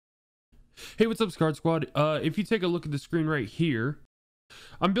Hey, what's up, Skarred Squad? If you take a look at the screen right here,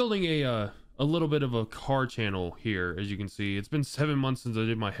 I'm building a little bit of a car channel here. As you can see, it's been 7 months since I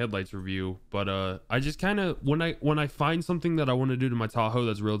did my headlights review, but I just kind of when I find something that I want to do to my Tahoe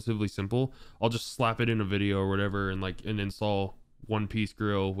that's relatively simple, I'll just slap it in a video or whatever and install one piece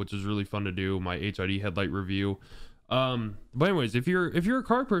grill, which is really fun to do. My HID headlight review. But anyways, if you're a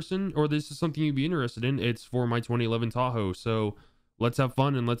car person or this is something you'd be interested in, it's for my 2011 Tahoe. So let's have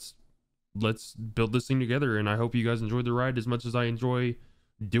fun and let's build this thing together, and I hope you guys enjoy the ride as much as I enjoy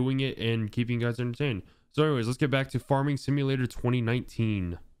doing it and keeping you guys entertained. So anyways, let's get back to Farming Simulator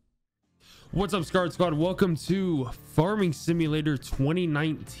 2019. What's up, Skarred Squad? Welcome to Farming Simulator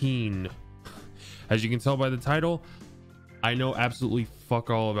 2019. As you can tell by the title, I know absolutely fuck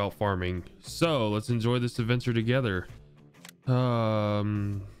all about farming, so let's enjoy this adventure together. All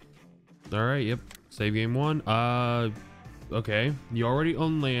right, yep, save game 1. Okay, you already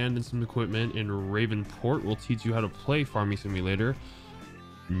own land and some equipment in Ravenport. Will teach you how to play Farming Simulator.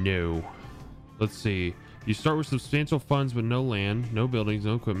 No. Let's see. You start with substantial funds but no land, no buildings,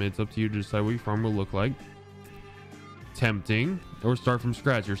 no equipment. It's up to you to decide what your farm will look like. Tempting. Or start from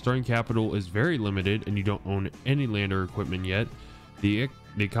scratch. Your starting capital is very limited and you don't own any land or equipment yet. The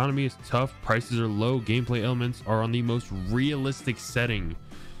economy is tough, prices are low, gameplay elements are on the most realistic setting.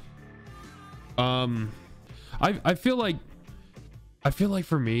 I feel like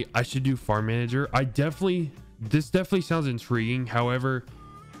for me, I should do farm manager. This definitely sounds intriguing. However,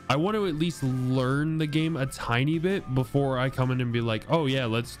 I want to at least learn the game a tiny bit before I come in and be like, oh yeah,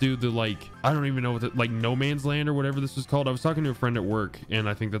 let's do the, like, I don't even know what like No Man's Land or whatever this was called. I was talking to a friend at work and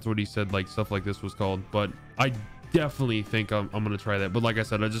I think that's what he said, like stuff like this was called, but I definitely think I'm gonna try that. But like I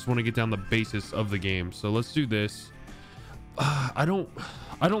said, I just want to get down the basis of the game. So let's do this. I don't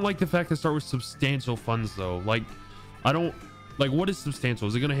like the fact to start with substantial funds though. Like, I don't like, what is substantial?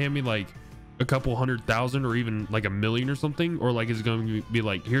 Is it gonna hand me like a couple 100,000 or even like $1 million or something, or like is it going to be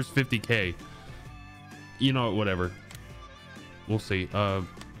like, here's 50k, you know, whatever, we'll see. That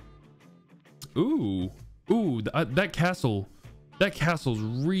castle's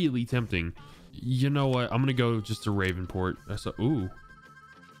really tempting. You know what, I'm gonna go just to Ravenport.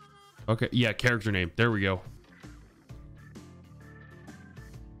 Okay, yeah, character name, there we go.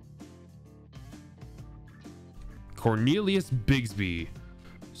 Cornelius Bigsby.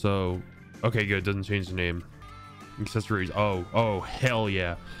 So okay, good, doesn't change the name. Accessories, oh hell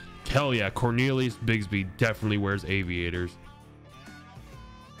yeah, Cornelius Bigsby definitely wears aviators.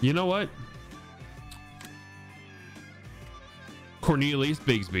 You know what, Cornelius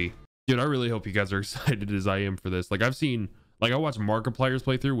Bigsby. Dude, I really hope you guys are excited as I am for this. Like, I watched Markiplier's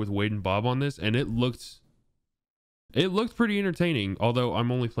playthrough with Wade and Bob on this, and it looked pretty entertaining, although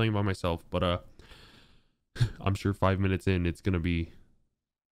I'm only playing by myself. But I'm sure 5 minutes in,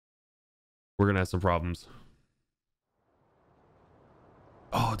 we're gonna have some problems.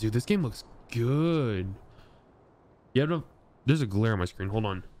 Oh dude, this game looks good. There's a glare on my screen, hold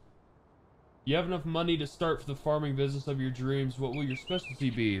on. You have enough money to start for the farming business of your dreams. What will your specialty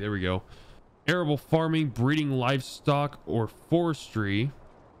be? There we go. Arable farming, breeding livestock, or forestry,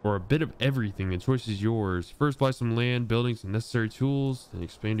 or a bit of everything. The choice is yours. First, buy some land, buildings, and necessary tools, then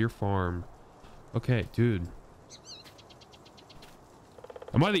expand your farm. Okay, dude.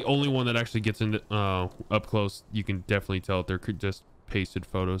 Am I the only one that actually gets into up close? You can definitely tell if they're just pasted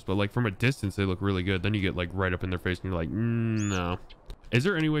photos, but like from a distance they look really good. Then you get like right up in their face and you're like, no. Is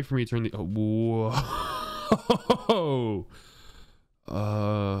there any way for me to turn the whoa.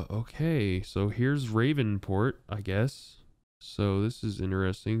 Okay, so here's Ravenport, I guess. So this is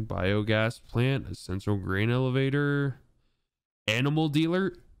interesting. Biogas plant, a central grain elevator, animal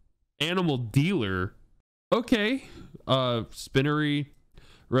dealer. Okay. Spinnery,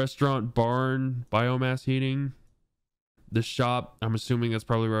 restaurant, barn, biomass heating. The shop, I'm assuming that's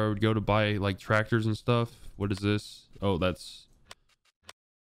probably where I would go to buy like tractors and stuff. What is this? Oh, that's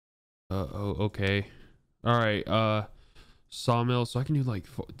okay. All right, sawmill, so I can do like,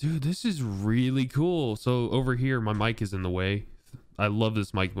 dude, this is really cool. So over here my mic is in the way. I love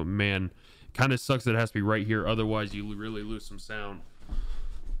this mic, but man, kind of sucks that it has to be right here, otherwise you really lose some sound.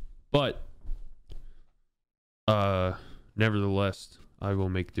 But nevertheless, I will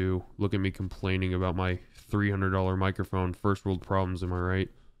make do. Look at me complaining about my $300 microphone. First world problems, am I right?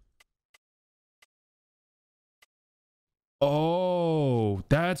 Oh,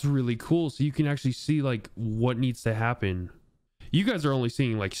 that's really cool. So you can actually see like what needs to happen. You guys are only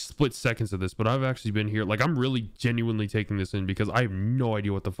seeing like split seconds of this, but I've actually been here. Like, I'm really genuinely taking this in because I have no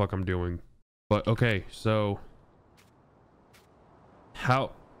idea what the fuck I'm doing. But okay, so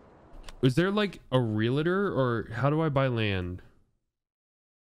how is there like a realtor, or how do I buy land?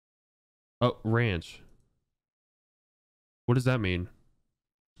 Oh, ranch. What does that mean?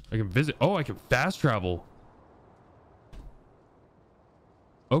 I can visit. Oh, I can fast travel.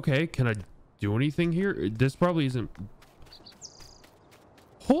 Okay, can I do anything here? This probably isn't.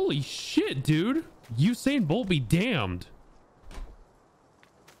 Holy shit, dude. Usain Bolt be damned.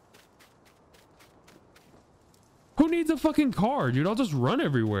 Who needs a fucking car, dude? I'll just run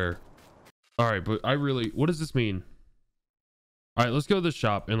everywhere. All right, but what does this mean? All right, let's go to the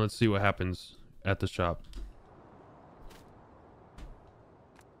shop and let's see what happens at the shop.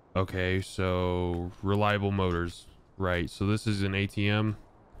 Okay, so reliable motors. Right, so this is an ATM.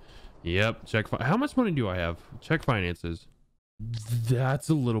 Yep, how much money do I have? Check finances. That's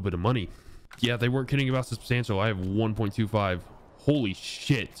a little bit of money. Yeah, they weren't kidding about substantial. I have 1.25. Holy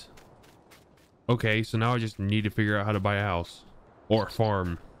shit. Okay, so now I just need to figure out how to buy a house or a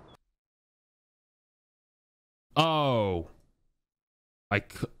farm. Oh,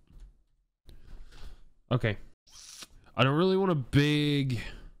 okay. I don't really want a big,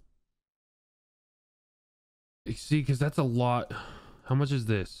 see, because that's a lot. How much is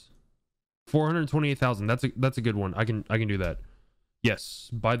this? 428,000. That's a good one. I can do that. Yes,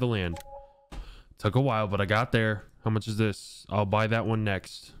 buy the land. Took a while, but I got there. How much is this? I'll buy that one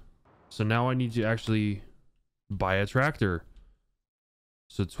next. So now I need to actually buy a tractor.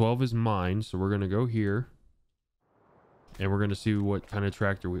 So 12 is mine. So we're gonna go here, and we're gonna see what kind of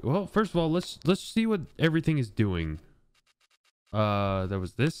tractor we. Well, first of all, let's see what everything is doing. That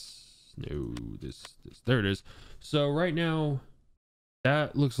was this. No, this. There it is. So right now,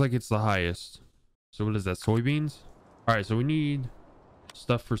 that looks like it's the highest. So what is that? Soybeans. All right. So we need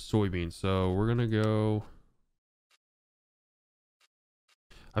stuff for soybeans. So we're gonna go.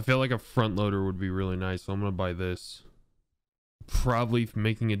 I feel like a front loader would be really nice, so I'm gonna buy this. Probably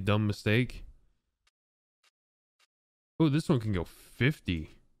making a dumb mistake. Oh, this one can go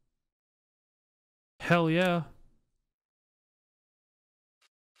 50. Hell yeah.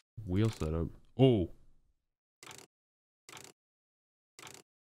 Wheel setup. Oh.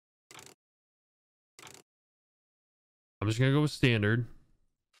 I'm just gonna go with standard.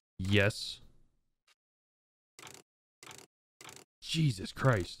 Yes. Jesus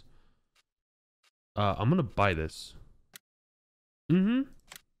Christ. I'm gonna buy this.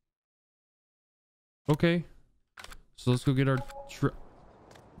 Okay. So let's go get our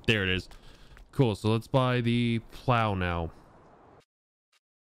there it is. Cool. So let's buy the plow now.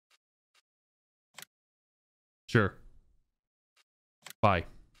 Sure. Buy.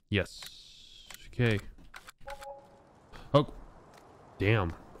 Yes. Okay. Oh.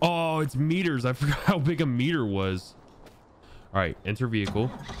 Damn. Oh, it's meters. I forgot how big a meter was. All right, enter vehicle.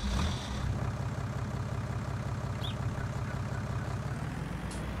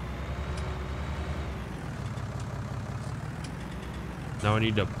 Now I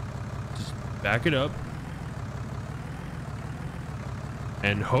need to just back it up.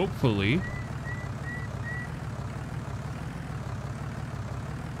 And hopefully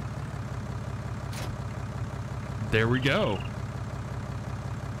there we go.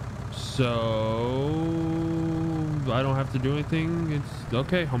 So I don't have to do anything. It's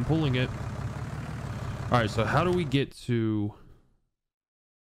okay. I'm pulling it. All right. So how do we get to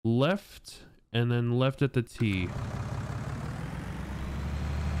left and then left at the T?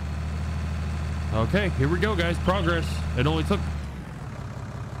 Okay. Here we go, guys. Progress. It only took.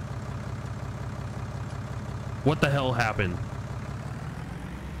 What the hell happened?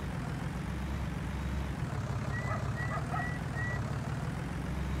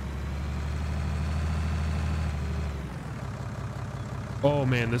 Oh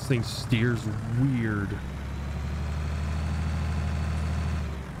man, this thing steers weird.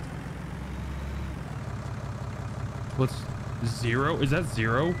 What's 0? Is that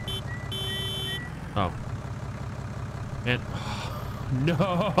 0? Oh. And no.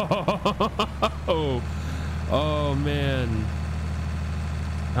 Oh man.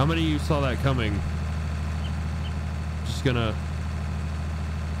 How many of you saw that coming? Just gonna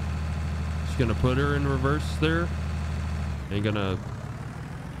put her in reverse there. Ain't gonna.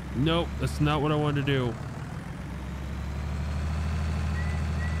 Nope, that's not what I wanted to do.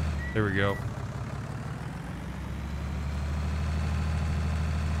 There we go.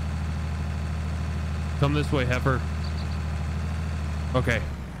 Come this way, heifer. Okay.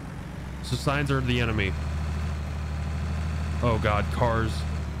 So signs are the enemy. Oh god, cars.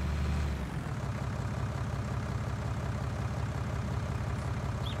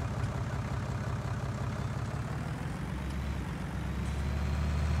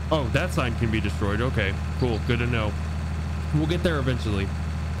 Oh, that sign can be destroyed. Okay, cool. Good to know. We'll get there eventually.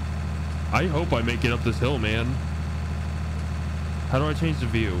 I hope I make it up this hill, man. How do I change the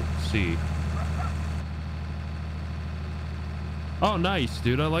view? C. Oh, nice,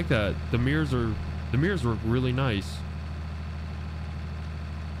 dude. I like that. The mirrors were really nice.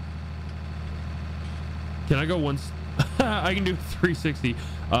 Can I go once? I can do 360.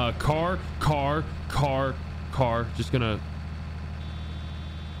 Car. Just gonna.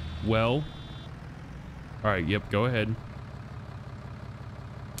 Well. All right. Yep. Go ahead.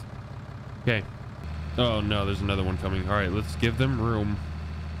 Okay. Oh no, there's another one coming. All right. Let's give them room.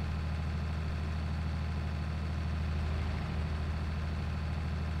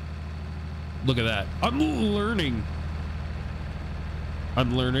 Look at that. I'm learning.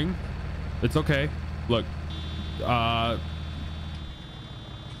 It's okay. Look.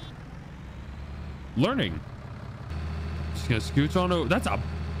 Learning. Just gonna scooch on over. That's a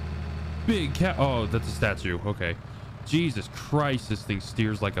big cat. Oh, that's a statue. Okay. Jesus Christ, this thing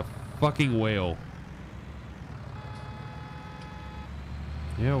steers like a fucking whale.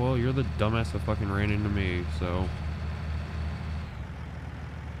 Yeah, well, you're the dumbass that fucking ran into me, so.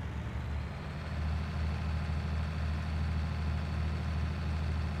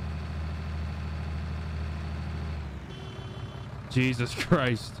 Jesus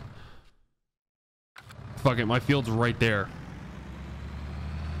Christ. Fuck it, my field's right there.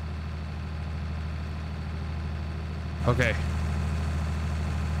 Okay.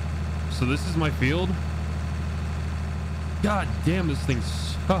 So this is my field? God damn, this thing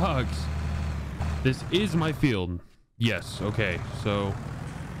sucks. This is my field. Yes, okay. So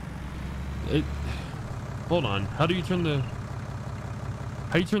it hold on. How do you turn the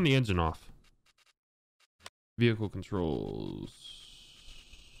engine off? Vehicle controls.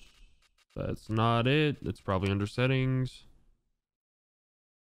 That's not it. It's probably under settings.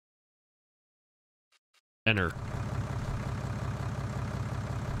 Enter.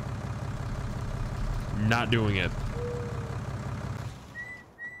 Not doing it.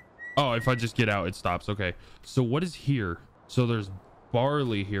 Oh, if I just get out, it stops. Okay. So what is here? So there's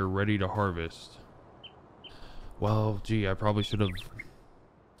barley here ready to harvest. Well, gee, I probably should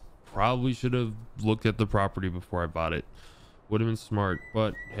have looked at the property before I bought it. Would have been smart,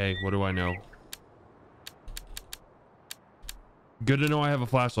 but hey, what do I know? Good to know I have a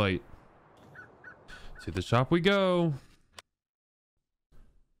flashlight. To the shop we go.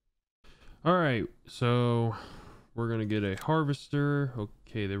 All right, so we're gonna get a harvester.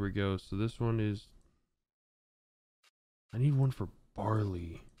 Okay, there we go. So this one is, I need one for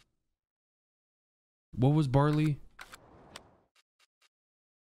barley. What was barley?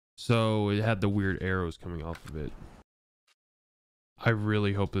 So it had the weird arrows coming off of it. I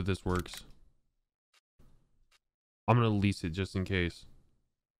really hope that this works. I'm gonna lease it just in case.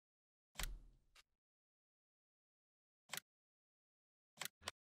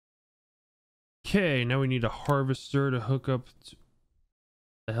 Okay, now we need a harvester to hook up to...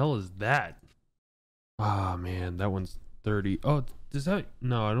 The hell is that? Ah, man, that one's 30. Oh, does that...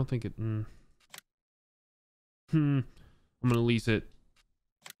 No, I don't think it... I'm gonna lease it.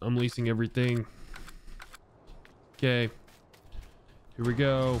 I'm leasing everything. Okay. Here we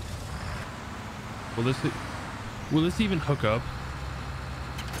go. Will this even hook up?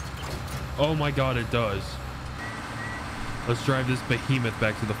 Oh my god, it does. Let's drive this behemoth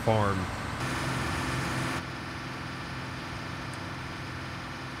back to the farm.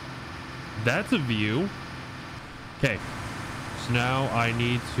 That's a view. Okay. So now I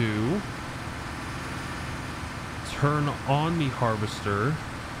need to turn on the harvester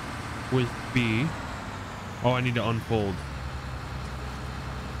with B. Oh, I need to unfold.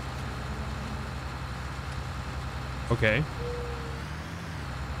 Okay.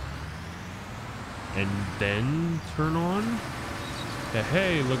 And then turn on. Yeah,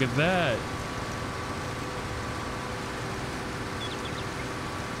 hey, look at that.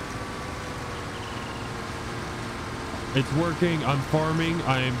 It's working. I'm farming.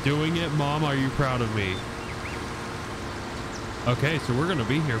 I am doing it. Mom, are you proud of me? Okay, so we're going to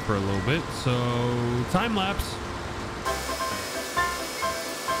be here for a little bit. So, time lapse.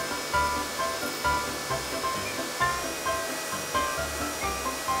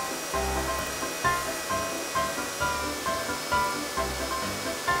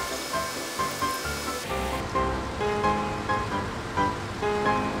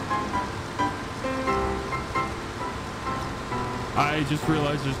 I just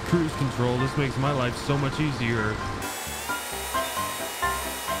realized there's cruise control. This makes my life so much easier.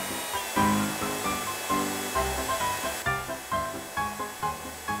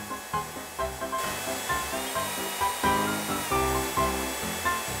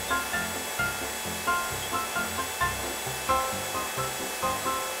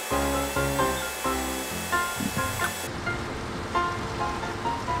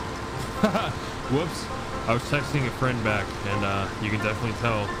 Whoops. I was texting a friend back, and you can definitely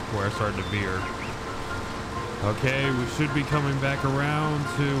tell where I started to veer. Okay, we should be coming back around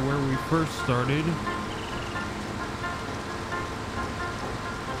to where we first started.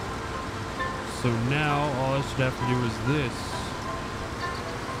 So now all I should have to do is this.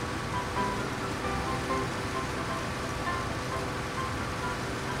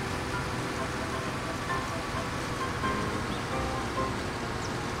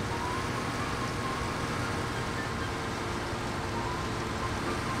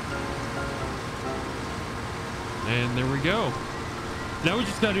 And there we go. Now we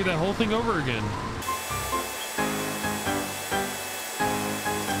just gotta do that whole thing over again.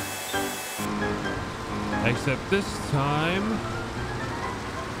 Except this time,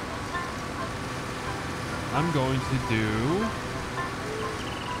 I'm going to do...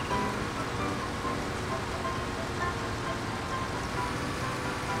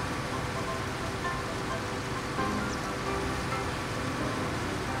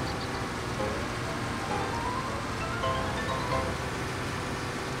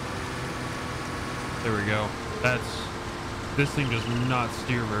 There we go. This thing does not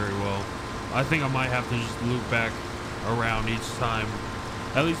steer very well. I think I might have to just loop back around each time,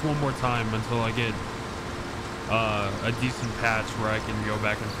 at least one more time, until I get a decent patch where I can go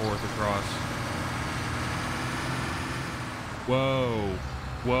back and forth across. Whoa.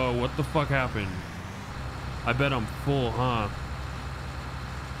 Whoa, what the fuck happened? I bet I'm full, huh?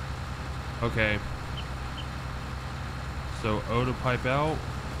 Okay. So O to pipe out.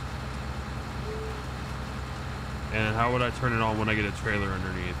 And how would I turn it on when I get a trailer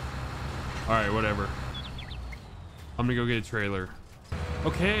underneath? All right, whatever. I'm gonna go get a trailer.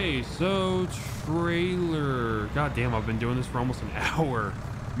 Okay, so trailer. God damn, I've been doing this for almost an hour.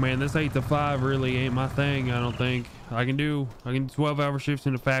 Man, this 8 to 5 really ain't my thing. I don't think I can do 12-hour shifts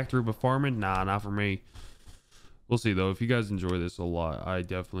in the factory, but farming, nah, not for me. We'll see though. If you guys enjoy this a lot, I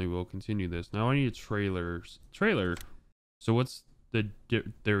definitely will continue this. Now I need a trailer. So what's the?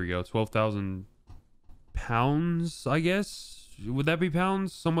 There we go. 12,000 pounds, I guess. Would that be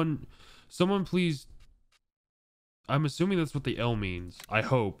pounds? Someone please. I'm assuming that's what the L means. I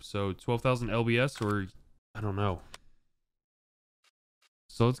hope so. 12,000 lbs, or I don't know.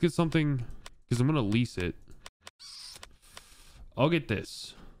 So let's get something, because I'm gonna lease it. I'll get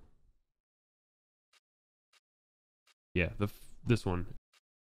this. Yeah, this one.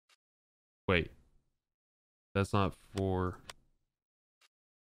 Wait, that's not for.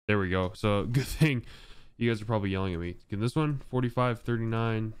 There we go. So good thing you guys are probably yelling at me. Can this one 45,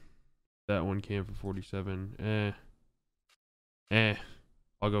 39? That one can for 47.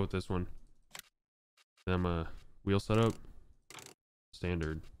 I'll go with this one. Then wheel setup.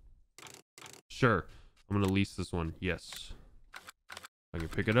 Standard. Sure. I'm gonna lease this one. Yes. I can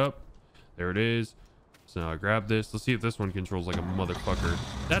pick it up. There it is. So now I grab this. Let's see if this one controls like a motherfucker.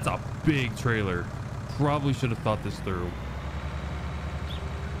 That's a big trailer. Probably should have thought this through.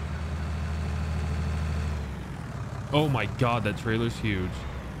 Oh my god, that trailer's huge.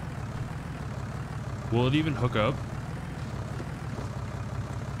 Will it even hook up?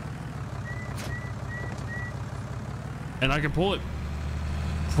 And I can pull it.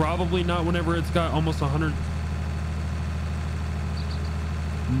 Probably not whenever it's got almost 100.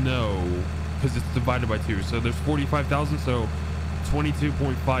 No, because it's divided by 2. So there's 45,000, so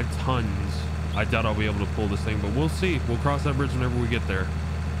 22.5 tons. I doubt I'll be able to pull this thing, but we'll see. We'll cross that bridge whenever we get there.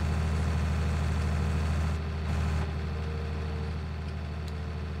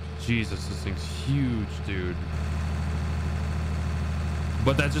 Jesus, this thing's huge, dude.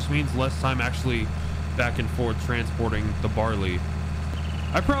 But that just means less time actually back and forth transporting the barley.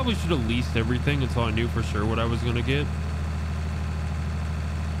 I probably should have leased everything until I knew for sure what I was gonna get.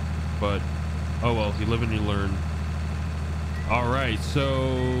 But oh well, you live and you learn. All right,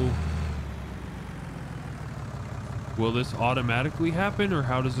 so will this automatically happen, or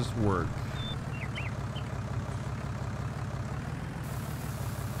how does this work?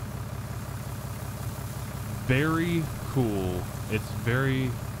 Very cool. It's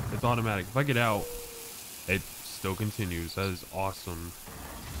automatic. If I get out, it still continues. That is awesome.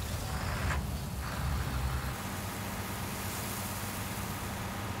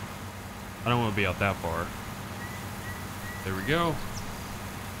 I don't want to be out that far. There we go.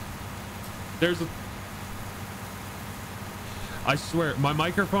 I swear, my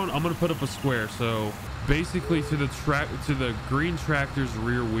microphone, I'm gonna put up a square, so basically to the green tractor's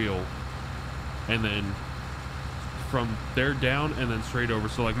rear wheel, and then from there down and then straight over.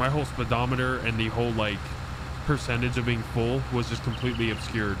 So like my whole speedometer and the whole like percentage of being full was just completely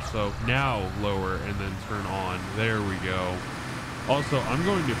obscured. So now lower and then turn on. There we go. Also, I'm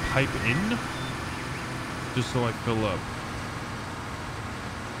going to pipe in just so I fill up.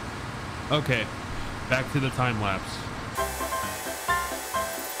 Okay, back to the time lapse.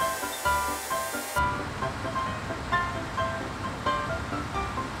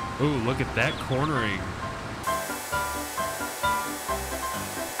 Ooh, look at that cornering.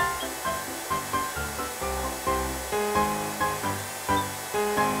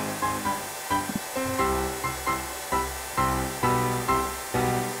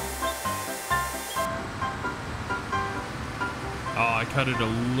 Oh, I cut it a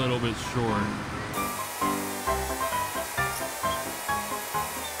little bit short.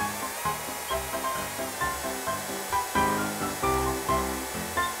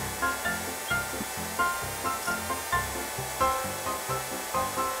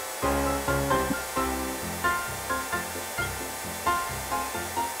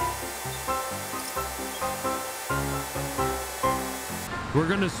 We're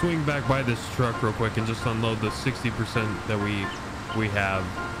gonna swing back by this truck real quick and just unload the 60% that we have.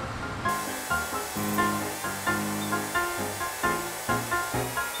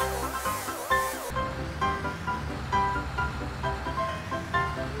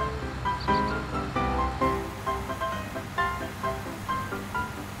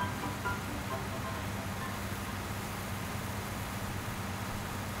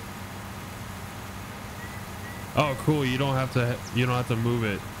 Oh, cool. You don't have to move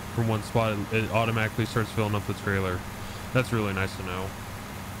it from one spot. It automatically starts filling up the trailer. That's really nice to know.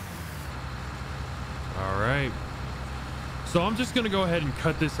 All right. So I'm just going to go ahead and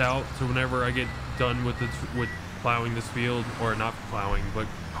cut this out. So whenever I get done with plowing this field, or not plowing, but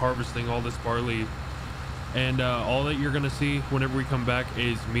harvesting all this barley, and all that you're going to see whenever we come back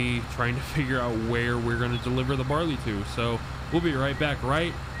is me trying to figure out where we're going to deliver the barley to. So we'll be right back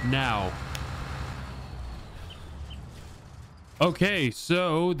right now. Okay,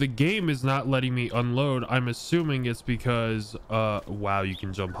 so the game is not letting me unload. I'm assuming it's because wow, you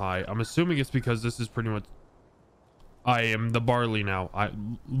can jump high. I'm assuming it's because this is pretty much, I am the barley now.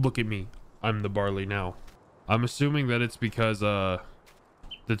 Look at me, I'm the barley now. I'm assuming that it's because the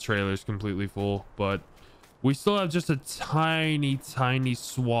trailer's completely full, but we still have just a tiny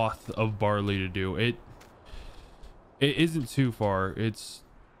swath of barley to do. It isn't too far. It's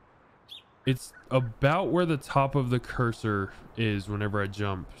about where the top of the cursor is whenever I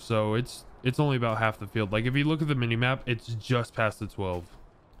jump. So it's only about half the field. Like if you look at the mini map, it's just past the 12.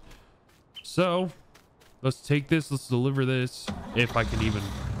 So let's take this, let's deliver this, if I can even.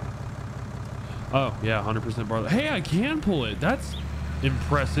 Oh yeah, 100% barley. Hey, I can pull it. That's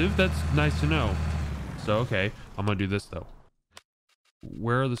impressive. That's nice to know. So okay, I'm gonna do this though.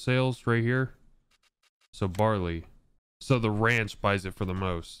 Where are the sales? Right here. So barley. So the ranch buys it for the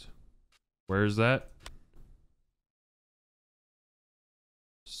most. Where's that?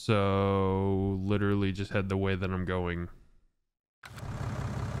 So literally just head the way that I'm going.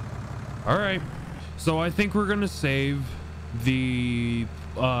 All right. So I think we're gonna save the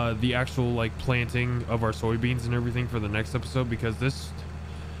actual like planting of our soybeans and everything for the next episode, because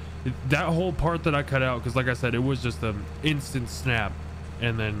that whole part that I cut out, because like I said, it was just an instant snap,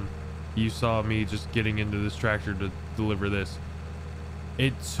 and then you saw me just getting into this tractor to deliver this.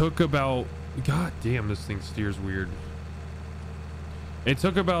 It took about, god damn, this thing steers weird. It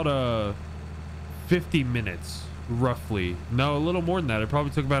took about 50 minutes roughly. No, a little more than that. It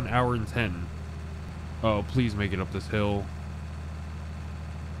probably took about an hour and 10. Oh, please make it up this hill.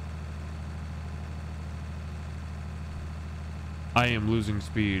 I am losing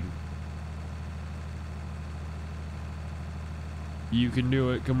speed. You can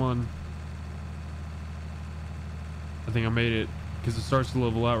do it. Come on. I think I made it, because it starts to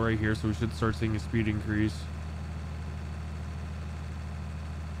level out right here, so we should start seeing a speed increase.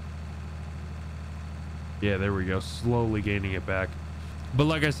 Yeah, there we go. Slowly gaining it back. But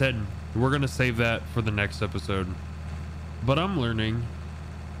like I said, we're going to save that for the next episode. But I'm learning.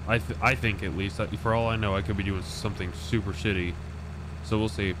 I think at least. For all I know, I could be doing something super shitty. So we'll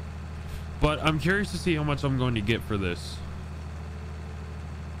see. But I'm curious to see how much I'm going to get for this.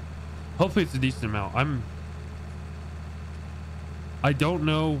 Hopefully it's a decent amount. I don't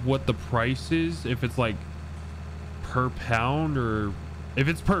know what the price is. If it's like per pound, or if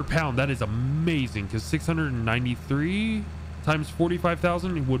it's per pound, that is amazing, because 693 times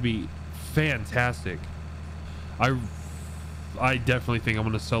 45,000 would be fantastic. I definitely think I'm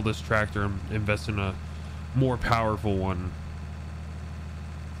going to sell this tractor and invest in a more powerful one.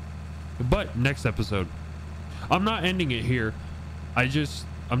 But next episode, I'm not ending it here. I'm just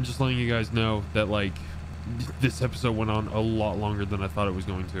letting you guys know that like this episode went on a lot longer than I thought it was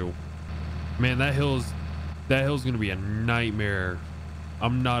going to. Man, that hill's going to be a nightmare.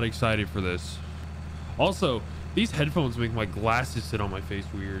 I'm not excited for this. Also, these headphones make my glasses sit on my face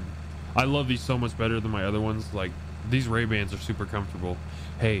weird. I love these so much better than my other ones. Like, these Ray-Bans are super comfortable.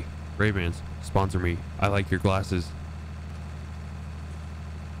 Hey, Ray-Bans, sponsor me. I like your glasses.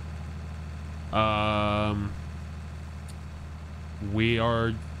 We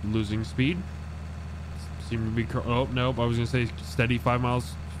are losing speed. Seem to be, oh nope, I was gonna say steady 5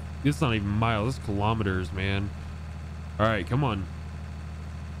 miles. It's not even miles, it's kilometers, man. All right, come on.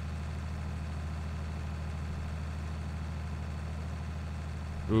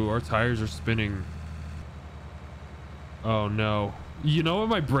 Ooh, our tires are spinning. Oh no. You know what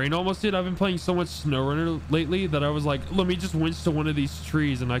my brain almost did? I've been playing so much SnowRunner lately that I was like, let me just winch to one of these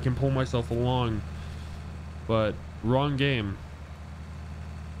trees and I can pull myself along. But wrong game.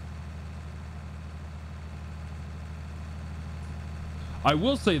 I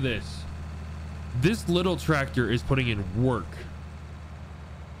will say this. This little tractor is putting in work.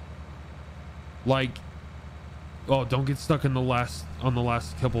 Like, oh, don't get stuck in the last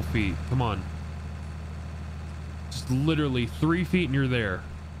couple feet. Come on. Just literally 3 feet and you're there.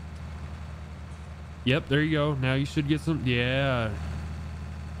 Yep, there you go. Now you should get some. Yeah.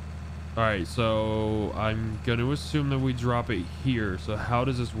 All right, so I'm going to assume that we drop it here. So how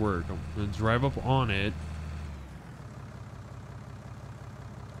does this work? I'm going to drive up on it.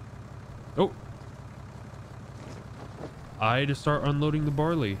 Oh. I to start unloading the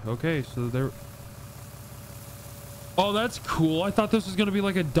barley. Okay, so there. Oh, that's cool. I thought this was going to be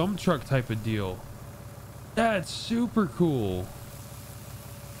like a dump truck type of deal. That's super cool.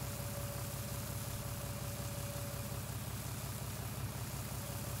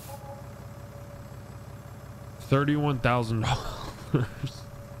 $31,000.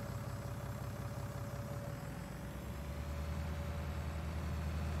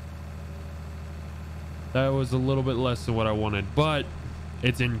 That was a little bit less than what I wanted, but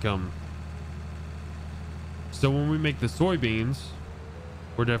it's income. So when we make the soybeans,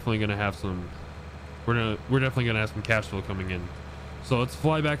 we're definitely gonna have some. We're definitely gonna have some cash flow coming in. So let's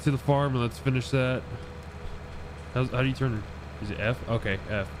fly back to the farm and let's finish that. How do you turn? Is it F? Okay,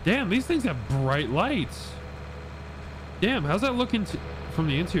 F. Damn, these things have bright lights. Damn, how's that looking from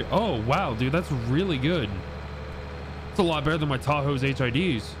the interior? Oh wow, dude, that's really good. It's a lot better than my Tahoe's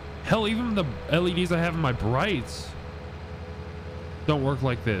HIDs. Hell, even the LEDs I have in my brights don't work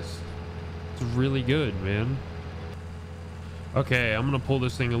like this. It's really good, man. Okay, I'm gonna pull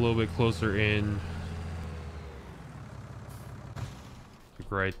this thing a little bit closer in.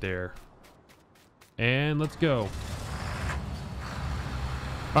 Right there. And let's go.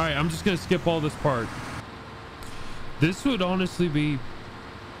 All right, I'm just gonna skip all this part. This would honestly be,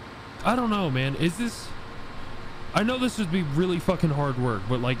 I don't know, man. Is this, I know this would be really fucking hard work,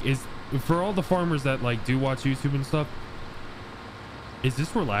 but like, is, for all the farmers that like do watch YouTube and stuff, is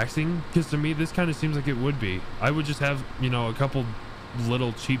this relaxing? Because to me, this kind of seems like it would be. I would just have, you know, a couple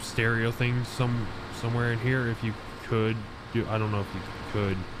little cheap stereo things somewhere in here if you could do. I don't know if you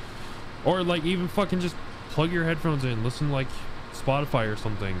could, or like even fucking just plug your headphones in, listen to like Spotify or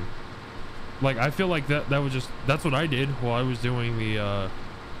something. Like I feel like that would just, that's what I did while I was doing the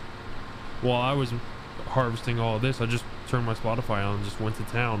while I was harvesting all of this. I just turned my Spotify on and just went to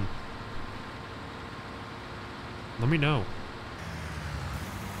town. Let me know.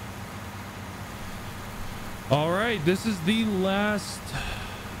 All right, this is the last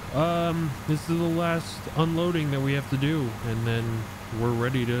unloading that we have to do, and then we're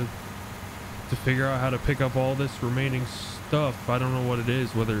ready to figure out how to pick up all this remaining stuff. I don't know what it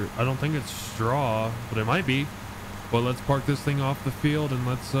is, whether, I don't think it's straw, but it might be. But let's park this thing off the field and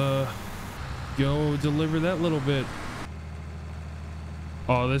let's go deliver that little bit.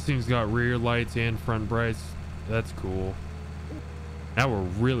 Oh, this thing's got rear lights and front brights. That's cool. Now we're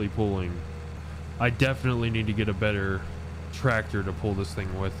really pulling. I definitely need to get a better tractor to pull this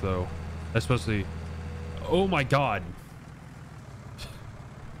thing with, though. Especially, oh my god.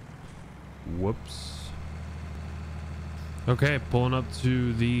 Whoops. Okay, pulling up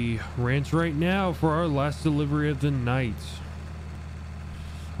to the ranch right now for our last delivery of the night.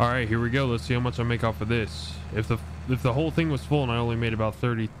 All right, here we go. Let's see how much I make off of this. If the whole thing was full and I only made about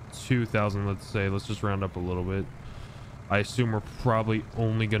 32,000, let's say, let's just round up a little bit. I assume we're probably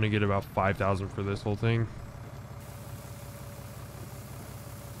only gonna get about 5,000 for this whole thing.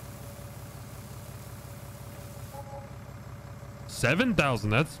 $7,000.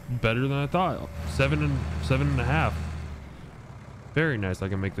 That's better than I thought. 7.5. Very nice. I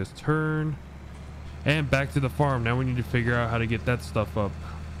can make this turn and back to the farm. Now we need to figure out how to get that stuff up.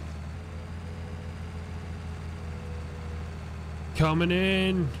 Coming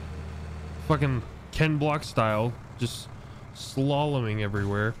in, fucking Ken Block style, just slaloming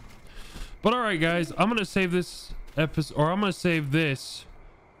everywhere. But all right, guys, I'm gonna save this episode, or I'm gonna save this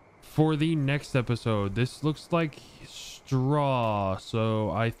for the next episode. This looks like straw, so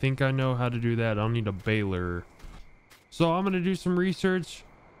I think I know how to do that. I'll need a baler, so I'm gonna do some research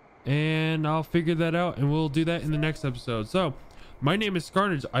and I'll figure that out, and we'll do that in the next episode. So my name is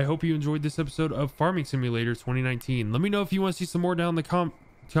Skarred. I hope you enjoyed this episode of Farming Simulator 2019. Let me know if you want to see some more down in the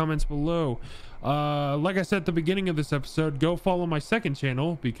comments below. Like I said at the beginning of this episode, go follow my second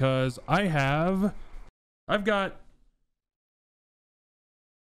channel, because I've got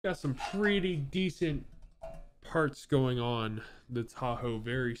some pretty decent parts going on the Tahoe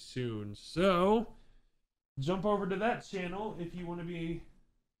very soon. So jump over to that channel if you want to be,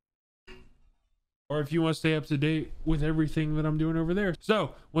 or if you want to stay up to date with everything that I'm doing over there.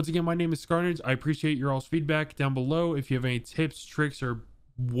 So once again, my name is Skarred. I appreciate your all's feedback down below. If you have any tips, tricks, or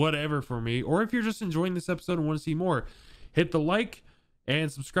whatever for me, or if you're just enjoying this episode and want to see more, hit the like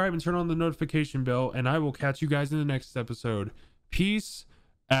and subscribe and turn on the notification bell, and I will catch you guys in the next episode. Peace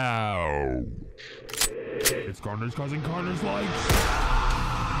out. It's Carnage causing Carnage likes.